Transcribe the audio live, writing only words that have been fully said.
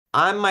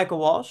I'm Michael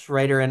Walsh,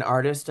 writer and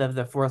artist of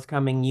the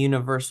forthcoming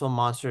Universal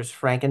Monsters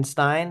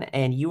Frankenstein,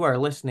 and you are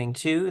listening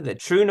to the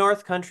True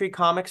North Country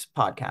Comics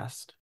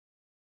podcast.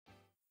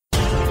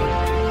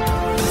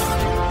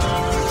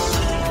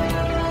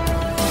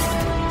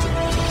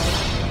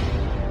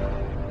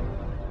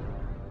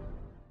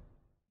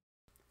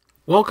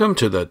 Welcome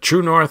to the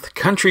True North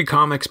Country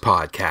Comics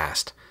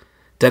podcast,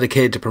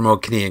 dedicated to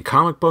promote Canadian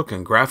comic book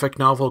and graphic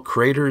novel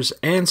creators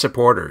and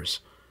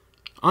supporters.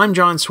 I'm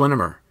John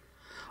Swinimer.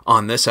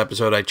 On this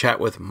episode, I chat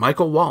with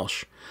Michael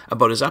Walsh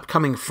about his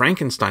upcoming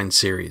Frankenstein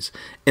series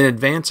in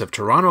advance of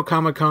Toronto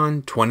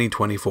Comicon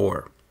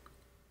 2024.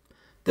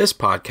 This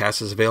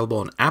podcast is available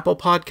on Apple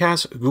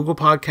Podcasts, Google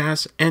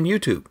Podcasts, and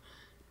YouTube.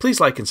 Please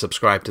like and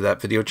subscribe to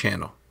that video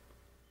channel.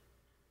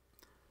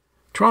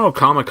 Toronto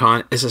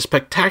Comicon is a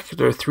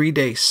spectacular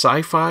 3-day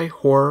sci-fi,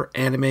 horror,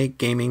 anime,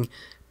 gaming,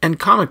 and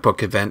comic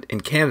book event in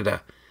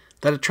Canada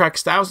that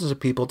attracts thousands of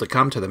people to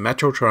come to the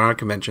Metro Toronto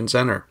Convention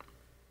Centre.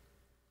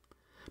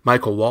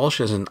 Michael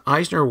Walsh is an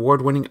Eisner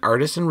Award-winning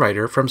artist and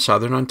writer from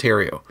Southern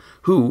Ontario,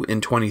 who,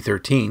 in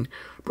 2013,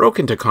 broke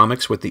into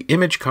comics with the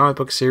Image comic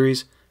book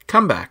series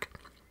Comeback.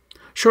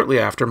 Shortly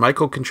after,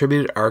 Michael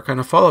contributed art on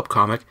a follow-up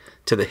comic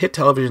to the hit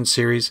television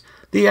series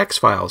The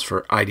X-Files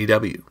for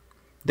IDW.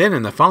 Then,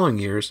 in the following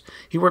years,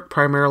 he worked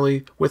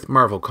primarily with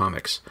Marvel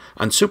Comics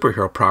on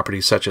superhero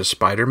properties such as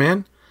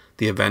Spider-Man,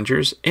 The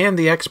Avengers, and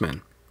the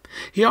X-Men.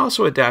 He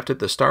also adapted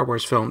the Star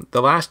Wars film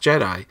The Last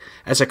Jedi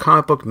as a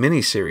comic book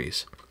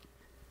miniseries,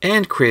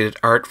 and created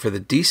art for the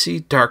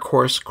DC Dark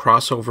Horse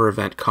crossover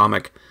event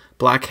comic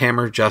Black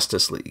Hammer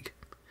Justice League.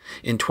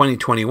 In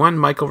 2021,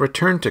 Michael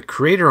returned to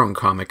creator-owned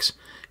comics,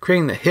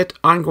 creating the hit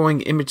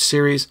ongoing Image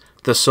series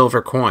The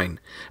Silver Coin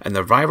and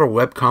the viral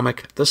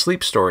webcomic The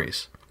Sleep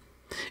Stories.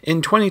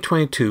 In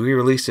 2022, he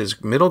released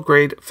his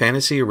middle-grade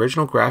fantasy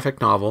original graphic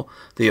novel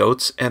The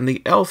Oats and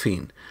the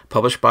Elfine,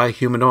 published by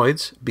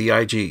Humanoids,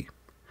 B.I.G.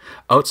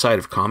 Outside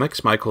of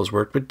comics, Michael has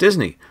worked with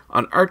Disney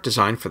on art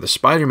design for the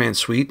Spider-Man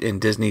suite in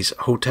Disney's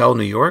Hotel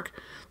New York,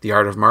 The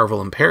Art of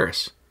Marvel in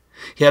Paris.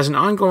 He has an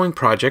ongoing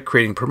project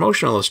creating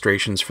promotional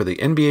illustrations for the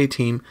NBA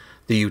team,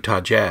 the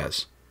Utah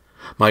Jazz.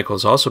 Michael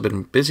has also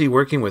been busy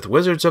working with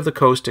Wizards of the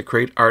Coast to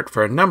create art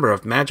for a number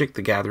of Magic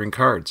the Gathering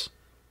cards.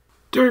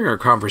 During our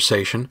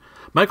conversation,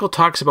 Michael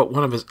talks about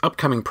one of his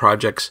upcoming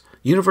projects,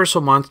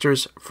 Universal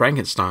Monsters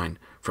Frankenstein,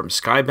 from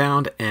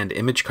Skybound and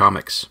Image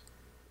Comics.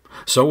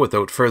 So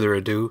without further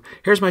ado,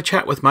 here's my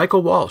chat with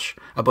Michael Walsh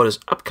about his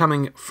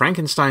upcoming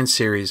Frankenstein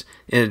series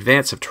in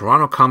advance of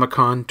Toronto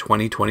Comicon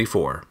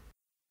 2024.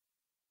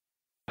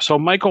 So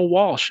Michael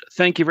Walsh,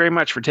 thank you very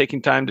much for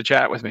taking time to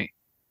chat with me.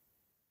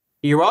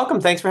 You're welcome.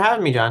 Thanks for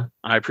having me, John.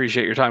 I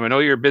appreciate your time. I know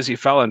you're a busy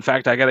fella. In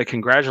fact, I got to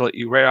congratulate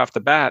you right off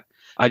the bat.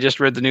 I just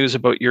read the news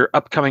about your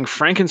upcoming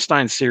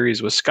Frankenstein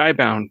series with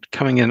Skybound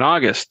coming in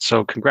August,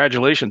 so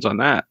congratulations on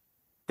that.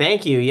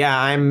 Thank you. Yeah,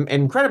 I'm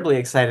incredibly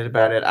excited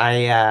about it.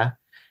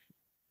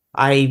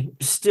 I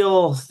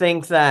still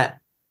think that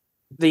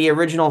the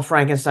original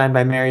Frankenstein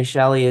by Mary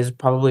Shelley is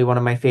probably one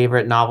of my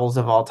favorite novels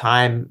of all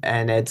time,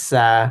 and it's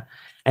an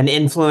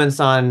influence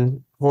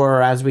on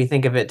horror as we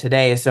think of it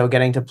today. So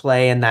getting to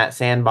play in that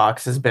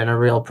sandbox has been a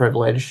real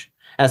privilege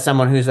as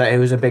someone who's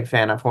a big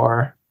fan of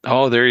horror.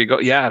 Oh, there you go.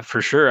 Yeah, for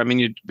sure. I mean,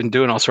 you've been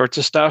doing all sorts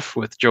of stuff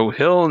with Joe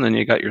Hill, and then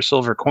you got your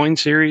Silver Coin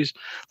series.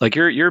 Like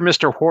you're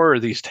Mr. Horror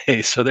these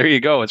days. So there you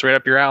go. It's right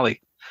up your alley.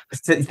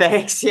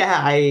 Thanks.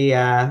 Yeah,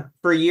 I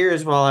for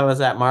years while I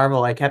was at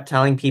Marvel, I kept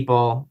telling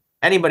people,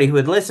 anybody who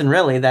would listen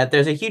really, that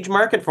there's a huge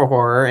market for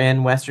horror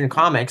in Western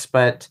comics,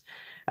 but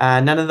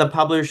none of the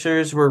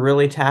publishers were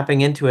really tapping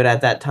into it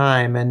at that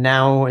time. And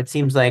now it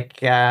seems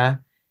like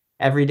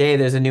every day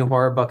there's a new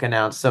horror book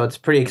announced. So it's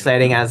pretty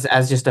exciting as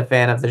just a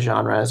fan of the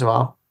genre as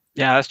well.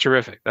 Yeah, that's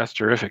terrific. That's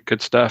terrific.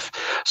 Good stuff.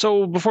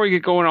 So before you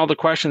get going, all the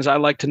questions,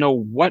 I'd like to know,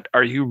 what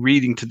are you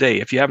reading today?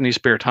 If you have any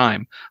spare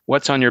time,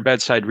 what's on your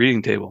bedside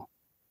reading table?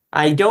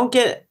 I don't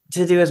get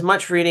to do as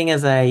much reading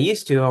as I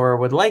used to or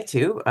would like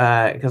to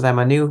because I'm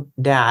a new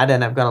dad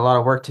and I've got a lot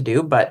of work to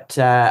do. But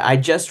I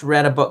just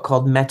read a book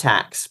called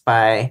Metax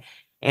by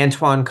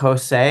Antoine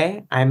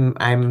Cosset.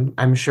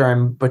 I'm sure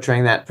I'm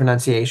butchering that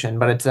pronunciation,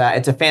 but it's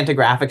a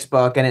Fantagraphics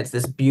book, and it's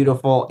this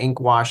beautiful ink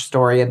wash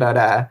story about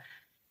a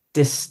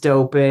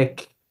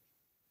dystopic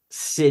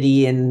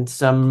city in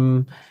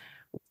some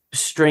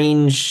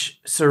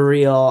strange,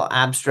 surreal,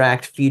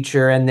 abstract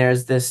future, and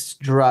there's this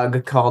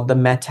drug called the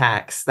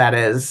Metax that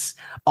is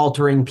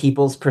altering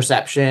people's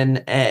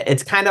perception.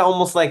 It's kind of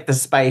almost like the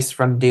spice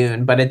from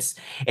Dune, but it's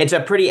a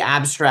pretty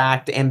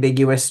abstract,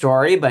 ambiguous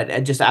story,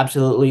 but just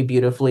absolutely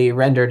beautifully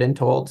rendered and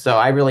told. So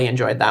I really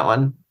enjoyed that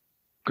one.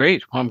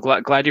 Great. Well, I'm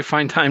glad you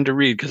find time to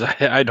read, because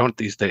I don't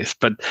these days,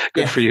 but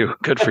good for you.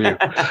 Good for you.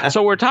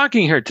 So we're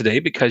talking here today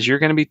because you're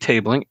going to be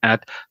tabling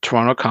at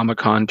Toronto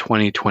Comicon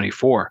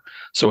 2024.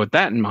 So with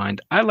that in mind,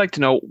 I'd like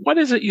to know, what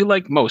is it you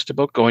like most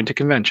about going to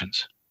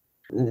conventions?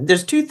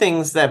 There's two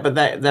things that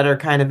are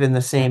kind of in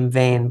the same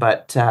vein,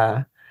 but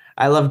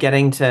I love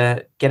getting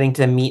to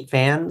meet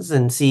fans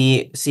and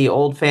see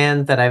old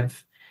fans that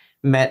I've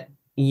met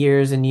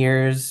years and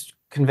years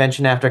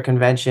convention after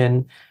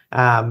convention,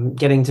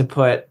 getting to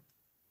put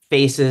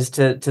faces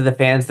to the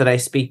fans that I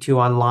speak to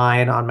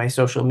online on my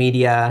social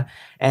media,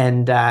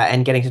 and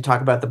getting to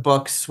talk about the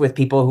books with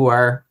people who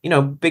are,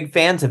 big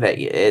fans of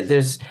it.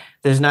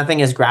 There's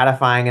nothing as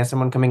gratifying as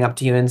someone coming up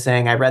to you and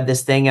saying, "I read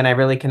this thing and I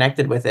really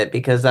connected with it,"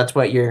 because that's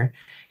what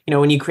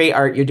when you create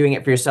art, you're doing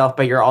it for yourself,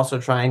 but you're also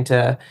trying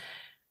to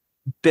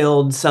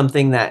build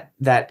something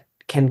that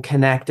can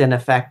connect and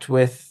affect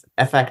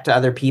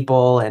other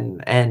people,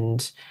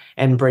 and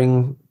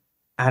bring,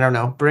 I don't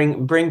know,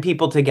 bring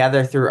people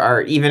together through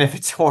art, even if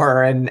it's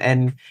horror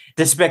and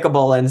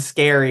despicable and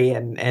scary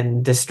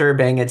and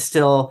disturbing. It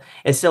still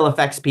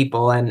affects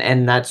people,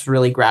 and that's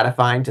really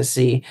gratifying to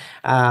see.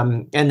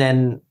 And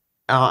then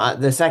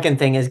the second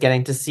thing is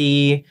getting to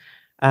see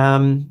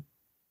um,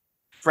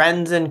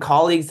 friends and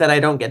colleagues that I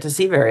don't get to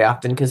see very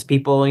often, because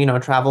people,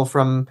 travel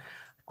from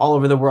all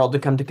over the world to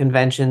come to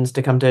conventions,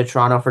 to come to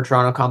Toronto for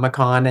Toronto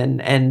Comicon,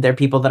 and they're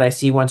people that I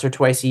see once or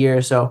twice a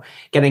year. So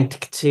getting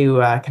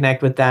to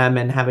connect with them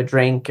and have a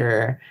drink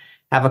or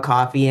have a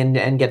coffee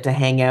and get to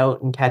hang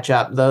out and catch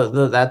up,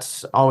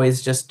 that's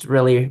always just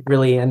really,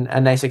 really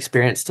a nice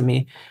experience to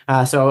me.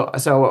 So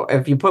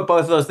if you put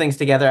both of those things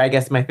together, I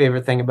guess my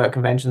favorite thing about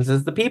conventions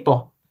is the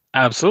people.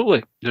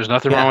 Absolutely. There's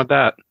nothing wrong Yeah. with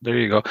that. There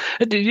you go.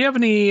 Did you have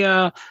any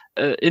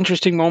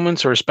interesting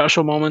moments or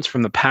special moments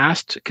from the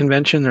past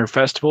convention or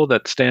festival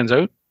that stands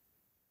out?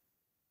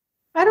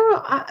 I don't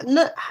know.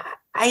 No,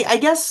 I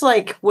guess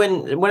like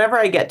whenever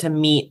I get to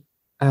meet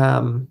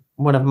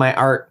one of my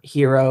art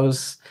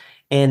heroes,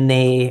 and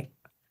they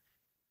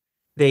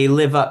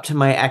live up to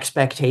my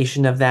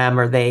expectation of them,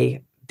 or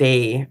they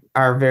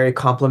are very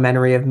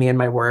complimentary of me and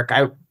my work.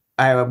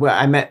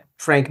 I met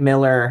Frank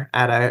Miller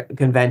at a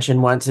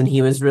convention once, and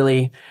he was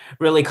really,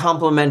 really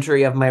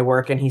complimentary of my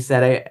work, and he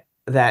said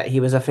that he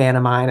was a fan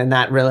of mine, and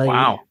that really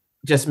Wow.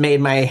 just made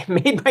my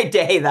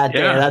day that day.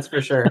 Yeah. That's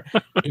for sure.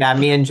 Yeah,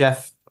 me and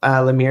Jeff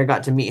Lemire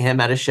got to meet him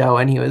at a show,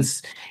 and he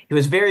was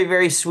very,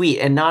 very sweet,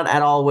 and not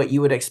at all what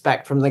you would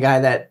expect from the guy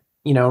that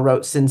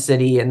wrote Sin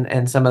City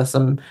and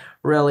some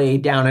really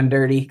down and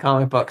dirty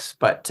comic books.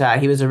 But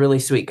he was a really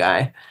sweet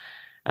guy.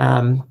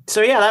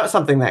 So yeah, that was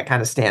something that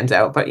kind of stands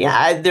out. But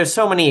yeah, there's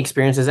so many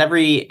experiences.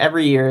 Every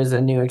year is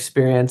a new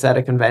experience at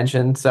a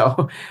convention.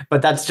 So,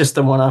 but that's just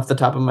the one off the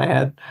top of my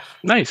head.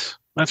 Nice.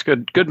 That's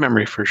good. Good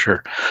memory for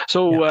sure.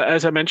 So, Yeah.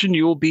 as I mentioned,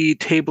 you will be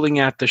tabling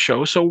at the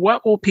show. So,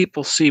 what will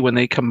people see when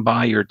they come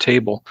by your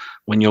table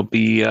when you'll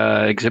be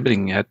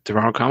exhibiting at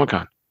Toronto Comic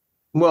Con?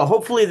 Well,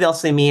 hopefully they'll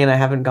see me and I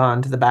haven't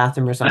gone to the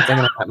bathroom or something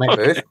and I'm at my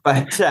Okay. booth,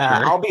 but Sure.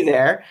 I'll be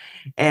there,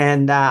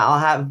 and I'll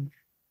have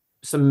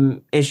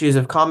some issues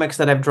of comics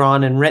that I've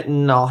drawn and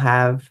written. I'll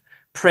have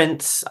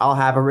prints. I'll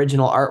have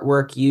original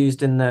artwork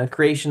used in the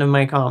creation of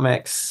my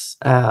comics.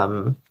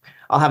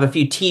 I'll have a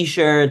few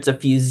T-shirts, a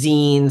few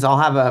zines. I'll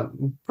have a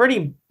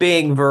pretty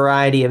big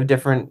variety of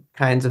different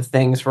kinds of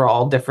things for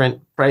all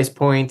different price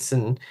points.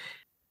 And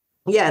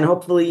yeah, and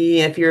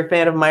hopefully, if you're a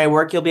fan of my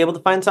work, you'll be able to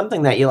find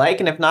something that you like.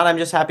 And if not, I'm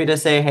just happy to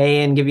say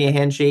hey and give you a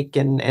handshake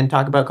and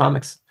talk about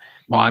comics.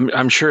 Well,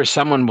 I'm sure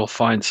someone will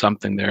find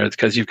something there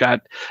because you've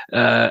got,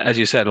 as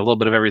you said, a little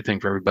bit of everything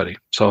for everybody.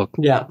 So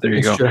Yeah, there you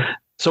it's go. true.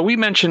 So we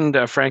mentioned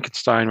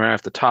Frankenstein right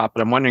off the top,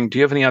 but I'm wondering, do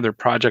you have any other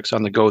projects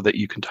on the go that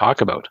you can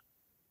talk about?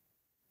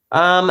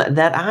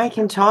 That I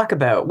can talk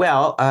about.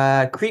 Well,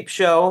 Creep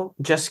Show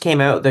just came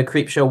out, the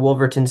Creep Show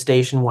Wolverton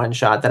Station one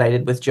shot that I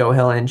did with Joe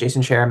Hill and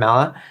Jason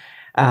Sharamella,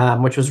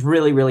 which was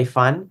really, really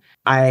fun.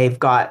 I've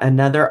got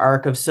another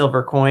arc of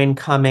Silver Coin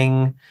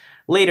coming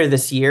later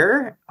this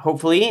year,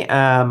 hopefully.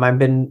 I've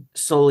been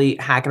slowly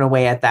hacking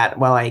away at that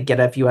while I get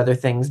a few other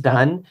things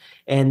done.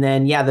 And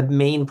then, yeah, the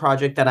main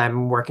project that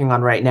I'm working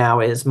on right now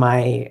is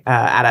my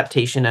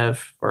adaptation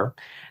of, or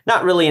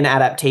not really an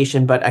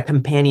adaptation, but a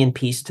companion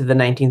piece to the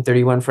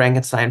 1931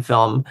 Frankenstein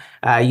film,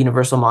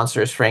 Universal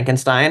Monsters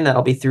Frankenstein.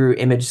 That'll be through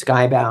Image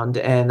Skybound,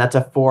 and that's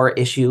a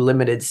 4-issue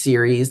limited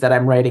series that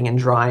I'm writing and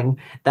drawing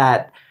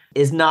that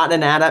is not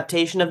an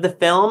adaptation of the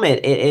film.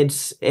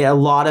 It's a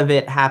lot of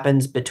it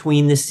happens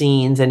between the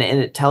scenes, and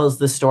it tells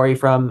the story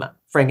from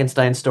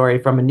Frankenstein's story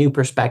from a new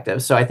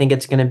perspective. So I think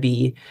it's going to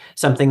be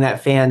something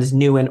that fans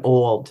new and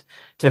old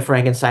to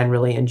Frankenstein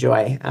really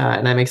enjoy,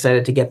 and I'm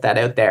excited to get that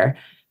out there.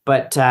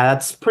 But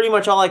that's pretty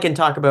much all I can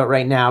talk about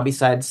right now,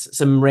 besides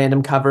some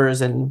random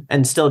covers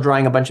and still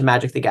drawing a bunch of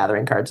Magic the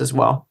Gathering cards as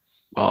well.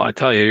 Well, I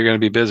tell you, you're going to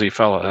be busy,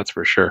 fella. That's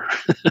for sure.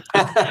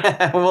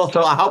 Well,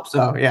 So I hope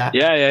so. Yeah.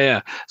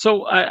 yeah.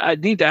 So I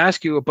need to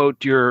ask you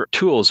about your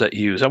tools that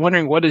you use. I'm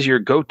wondering what is your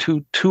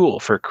go-to tool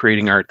for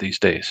creating art these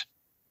days?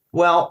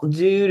 Well,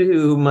 due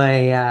to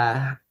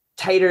my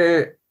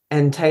tighter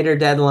and tighter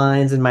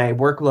deadlines and my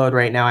workload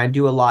right now, I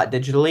do a lot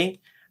digitally.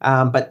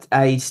 But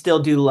I still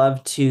do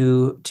love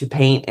to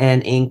paint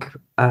and ink.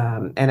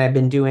 And I've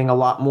been doing a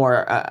lot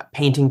more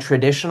painting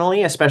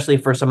traditionally, especially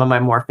for some of my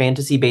more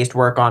fantasy-based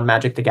work on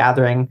Magic the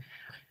Gathering.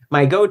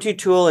 My go-to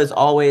tool is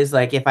always,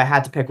 like, if I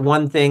had to pick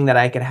one thing that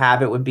I could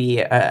have, it would be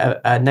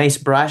a nice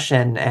brush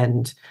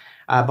and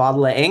a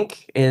bottle of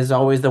ink is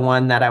always the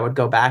one that I would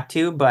go back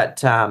to.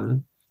 But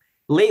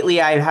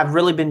lately I have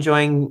really been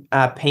enjoying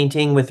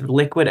painting with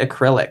liquid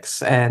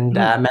acrylics and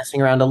Hmm.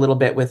 messing around a little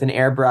bit with an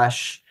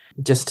airbrush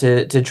just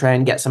to try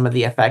and get some of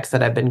the effects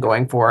that I've been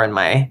going for in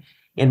my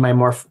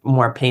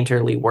more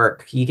painterly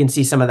work. You can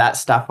see some of that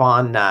stuff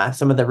on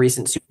some of the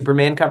recent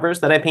Superman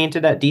covers that I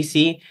painted at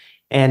DC,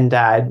 and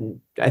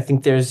I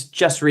think there's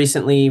just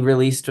recently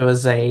released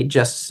was a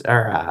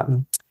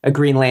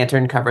Green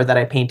Lantern cover that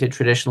I painted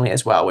traditionally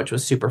as well, which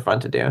was super fun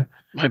to do.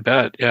 I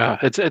bet. Yeah.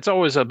 It's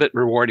always a bit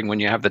rewarding when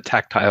you have the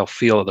tactile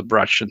feel of the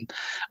brush and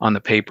on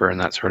the paper and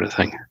that sort of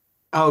thing.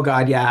 Oh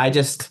God, yeah. I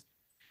just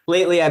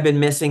lately I've been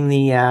missing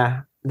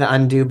the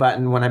undo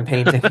button when I'm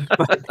painting,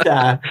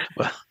 but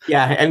Well,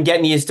 yeah, I'm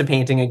getting used to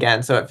painting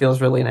again, so it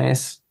feels really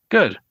nice.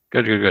 good.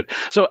 Good, good, good.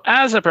 So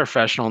as a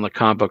professional in the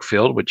comic book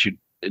field, which you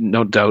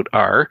no doubt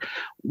are,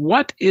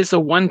 what is the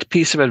one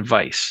piece of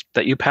advice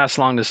that you pass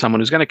along to someone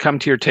who's going to come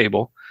to your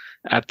table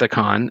at the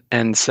con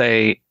and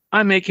say,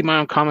 I'm making my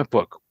own comic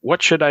book.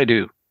 What should I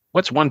do?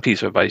 What's one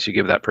piece of advice you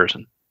give that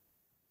person?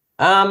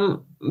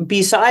 Um,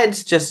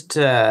 Besides just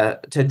to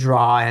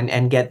draw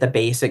and get the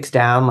basics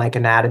down, like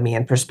anatomy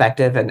and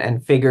perspective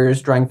and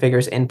figures, drawing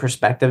figures in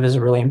perspective is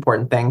a really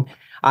important thing.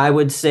 I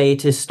would say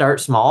to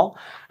start small.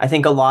 I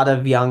think a lot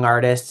of young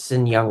artists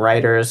and young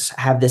writers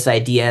have this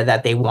idea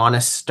that they want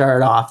to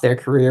start off their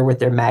career with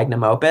their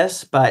magnum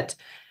opus, but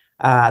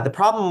the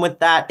problem with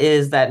that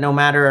is that no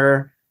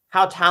matter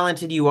how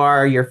talented you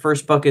are, your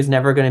first book is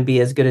never going to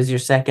be as good as your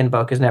second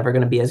book is never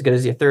going to be as good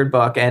as your third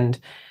book. And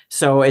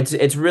so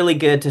it's really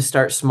good to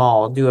start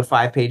small, do a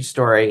 5-page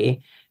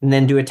story, and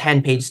then do a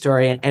 10-page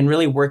story and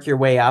really work your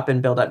way up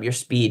and build up your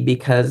speed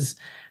because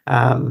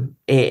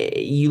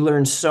you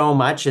learn so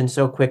much and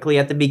so quickly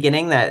at the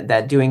beginning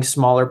that doing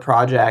smaller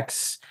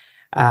projects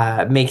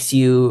makes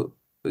you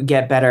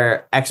get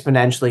better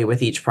exponentially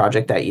with each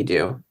project that you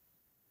do.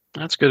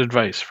 That's good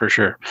advice for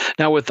sure.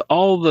 Now, with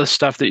all the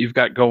stuff that you've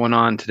got going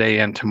on today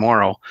and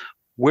tomorrow,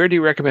 where do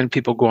you recommend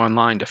people go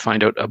online to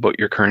find out about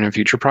your current and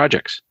future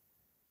projects?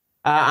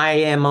 I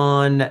am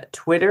on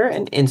Twitter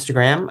and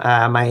Instagram,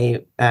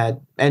 my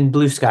and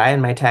Blue Sky, and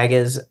my tag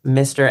is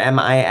Mr.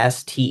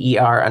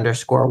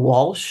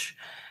 Mister_Walsh.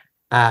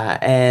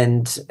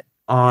 And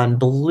on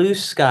Blue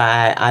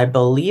Sky, I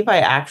believe I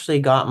actually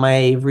got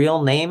my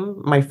real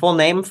name, my full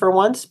name for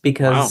once, Wow.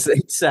 because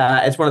it's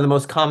one of the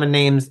most common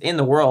names in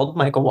the world,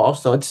 Michael Walsh.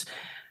 So it's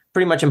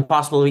pretty much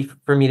impossible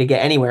for me to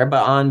get anywhere.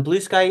 But on Blue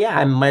Sky, yeah,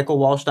 I'm Michael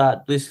Walsh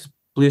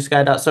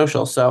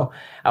bluesky.social. So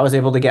I was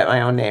able to get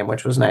my own name,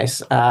 which was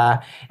nice.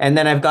 And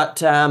then I've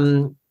got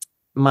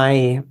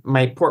my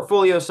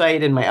portfolio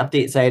site and my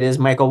update site is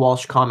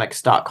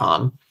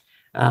michaelwalshcomics.com.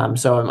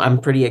 So I'm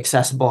pretty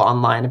accessible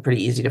online and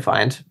pretty easy to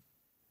find.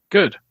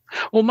 Good.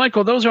 Well,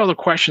 Michael, those are all the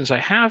questions I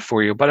have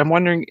for you, but I'm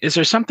wondering, is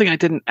there something I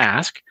didn't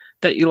ask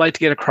that you'd like to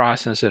get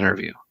across in this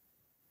interview?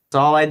 So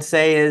all I'd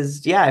say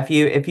is, yeah, if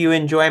you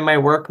enjoy my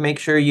work, make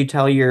sure you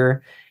tell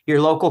your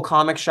local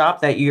comic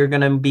shop that you're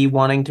going to be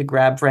wanting to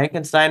grab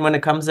Frankenstein when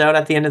it comes out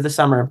at the end of the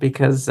summer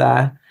because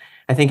I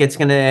think I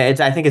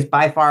think it's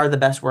by far the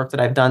best work that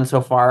I've done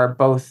so far,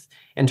 both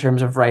in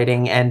terms of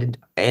writing and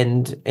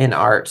in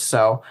art.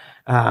 So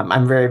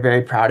I'm very,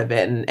 very proud of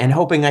it and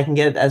hoping I can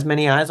get as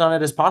many eyes on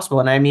it as possible.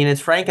 And I mean, it's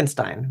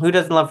Frankenstein. Who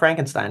doesn't love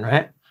Frankenstein,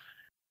 right?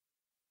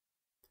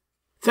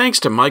 Thanks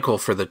to Michael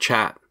for the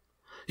chat.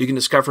 You can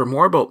discover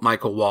more about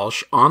Michael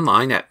Walsh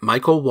online at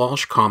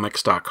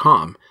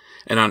michaelwalshcomics.com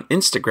and on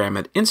Instagram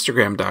at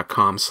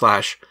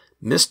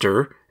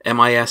instagram.com/Mr.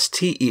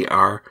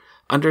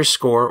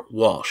 Mister_Walsh,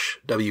 Walsh.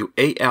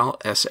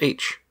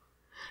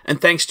 And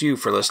thanks to you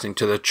for listening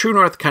to the True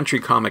North Country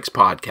Comics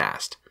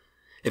podcast.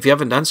 If you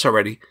haven't done so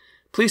already,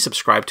 please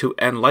subscribe to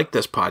and like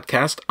this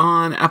podcast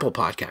on Apple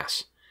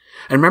Podcasts.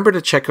 And remember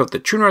to check out the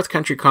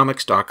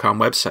TrueNorthCountryComics.com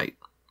website.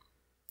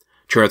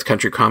 True North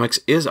Country Comics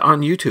is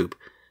on YouTube.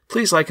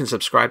 Please like and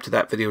subscribe to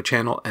that video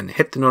channel and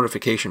hit the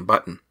notification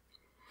button.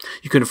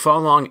 You can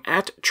follow along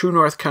at True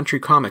North Country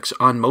Comics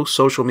on most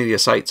social media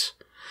sites.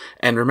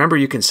 And remember,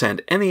 you can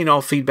send any and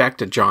all feedback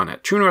to John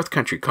at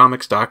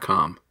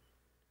TrueNorthCountryComics.com.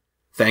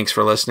 Thanks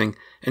for listening,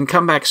 and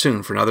come back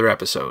soon for another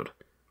episode.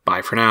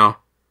 Bye for now.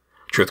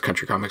 True North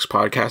Country Comics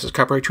Podcast is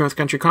copyright True North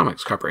Country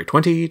Comics, copyright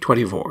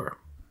 2024.